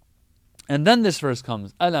 And then this verse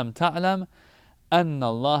comes, أَلَمْ تَعْلَمْ أَنَّ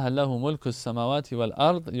اللَّهَ لَهُ مُلْكُ السَّمَاوَاتِ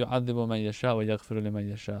وَالْأَرْضِ يُعَذِّبُ مَنْ يَشَاءُ وَيَغْفِرُ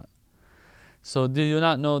لِمَنْ يَشَاءُ. So do you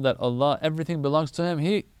not know that Allah, everything belongs to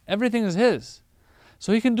Him? Everything is His.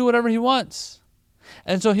 So He can do whatever He wants.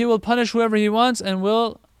 And so He will punish whoever He wants and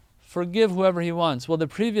will forgive whoever He wants. Well, the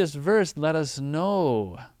previous verse let us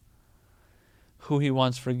know who He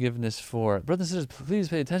wants forgiveness for. Brothers and sisters, please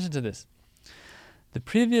pay attention to this. The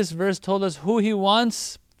previous verse told us who He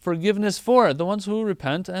wants forgiveness for, the ones who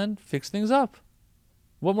repent and fix things up.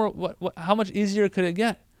 How much easier could it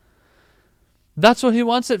get? That's what He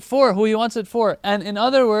wants it for, who He wants it for. And in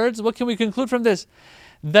other words, what can we conclude from this?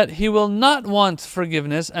 That He will not want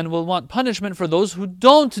forgiveness and will want punishment for those who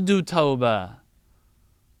don't do tawbah,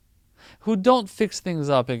 who don't fix things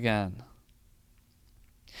up again.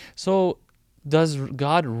 So, does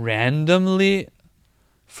God randomly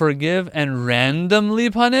forgive and randomly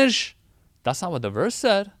punish? That's not what the verse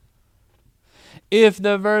said. If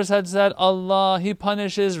the verse had said Allah, He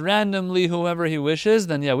punishes randomly whoever He wishes,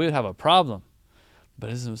 then yeah, we would have a problem. But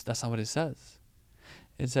that's not what it says.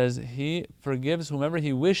 It says He forgives whomever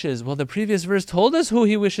He wishes. Well, the previous verse told us who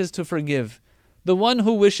He wishes to forgive. The one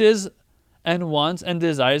who wishes and wants and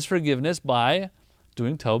desires forgiveness by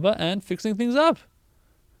doing tawbah and fixing things up.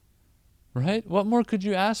 Right? What more could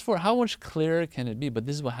you ask for? How much clearer can it be? But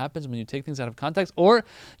this is what happens when you take things out of context or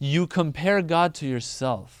you compare God to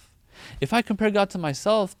yourself. If I compare God to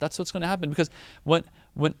myself, that's what's going to happen. Because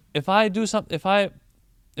if I do something, if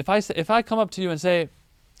I come up to you and say,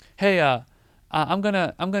 "Hey, I'm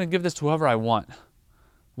gonna give this to whoever I want,"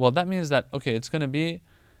 well, that means that okay, it's gonna be,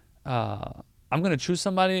 I'm gonna choose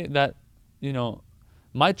somebody that,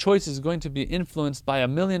 my choice is going to be influenced by a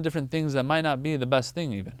million different things that might not be the best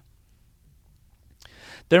thing even.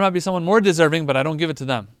 There might be someone more deserving, but I don't give it to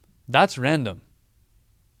them. That's random.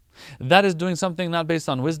 That is doing something not based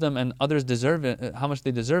on wisdom and others deserve it, how much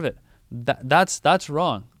they deserve it. That's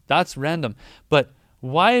wrong. That's random. But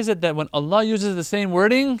why is it that when Allah uses the same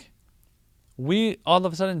wording, we all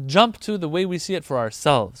of a sudden jump to the way we see it for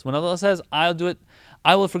ourselves? When Allah says, I'll do it,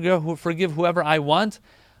 I will forgive whoever I want,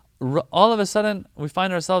 all of a sudden we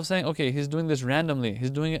find ourselves saying, okay, He's doing this randomly.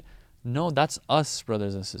 He's doing it. No, that's us,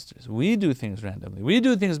 brothers and sisters. We do things randomly. We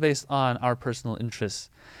do things based on our personal interests.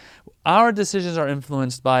 Our decisions are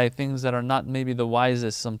influenced by things that are not maybe the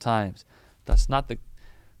wisest sometimes. That's not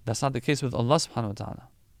the case with Allah subhanahu wa ta'ala.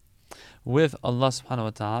 With Allah subhanahu wa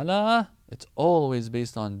ta'ala, it's always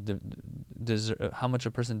based on how much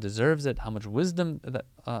a person deserves it, how much wisdom that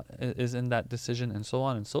is in that decision, and so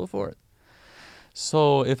on and so forth.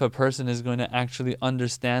 So if a person is going to actually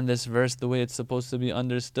understand this verse the way it's supposed to be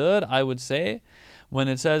understood, I would say, when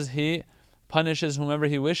it says He punishes whomever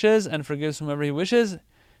He wishes and forgives whomever He wishes,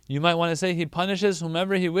 you might want to say He punishes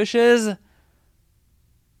whomever He wishes,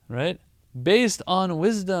 right? Based on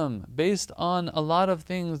wisdom, based on a lot of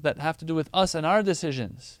things that have to do with us and our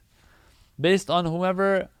decisions, based on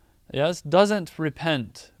whoever, doesn't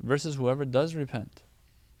repent versus whoever does repent.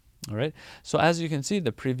 All right? So as you can see,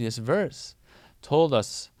 the previous verse told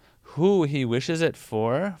us who He wishes it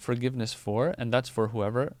for, forgiveness for, and that's for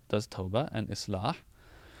whoever does tawbah and islah.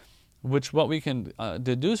 Which what we can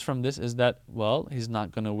deduce from this is that, well, He's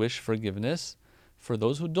not going to wish forgiveness for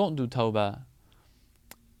those who don't do tawbah.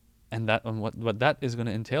 And what that is going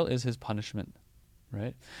to entail is His punishment,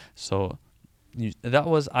 right? So that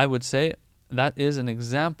was, I would say, that is an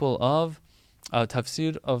example of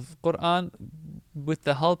tafsir of Quran with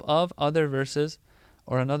the help of other verses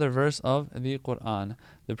or another verse of the Quran.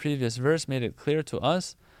 The previous verse made it clear to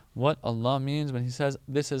us what Allah means when He says,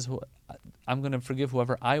 "This is who I'm going to forgive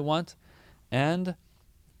whoever I want and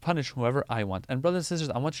punish whoever I want." And brothers and sisters,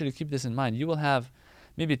 I want you to keep this in mind. You will have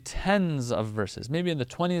maybe tens of verses, maybe in the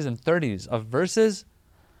 20s and 30s of verses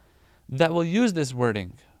that will use this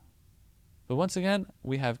wording. But once again,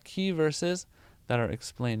 we have key verses that are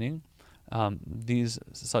explaining these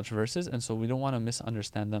such verses, and so we don't want to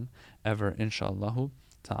misunderstand them ever, inshaAllah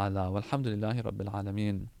ta'ala. Walhamdulillahi Rabbil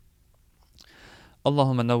Alameen.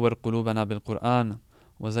 Allahumma nawwir qulubana bil Qur'an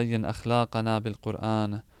وزين أخلاقنا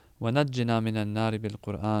بالقرآن ونجنا من النار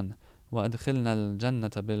بالقرآن وأدخلنا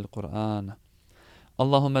الجنة بالقرآن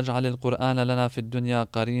اللهم اجعل القرآن لنا في الدنيا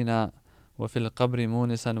قرينا وفي القبر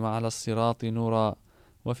مونسا وعلى الصراط نورا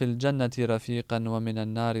وفي الجنة رفيقا ومن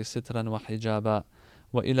النار سترا وحجابا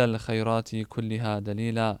وإلى الخيرات كلها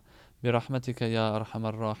دليلا برحمتك يا أرحم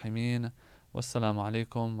الراحمين والسلام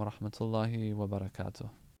عليكم ورحمة الله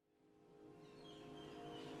وبركاته.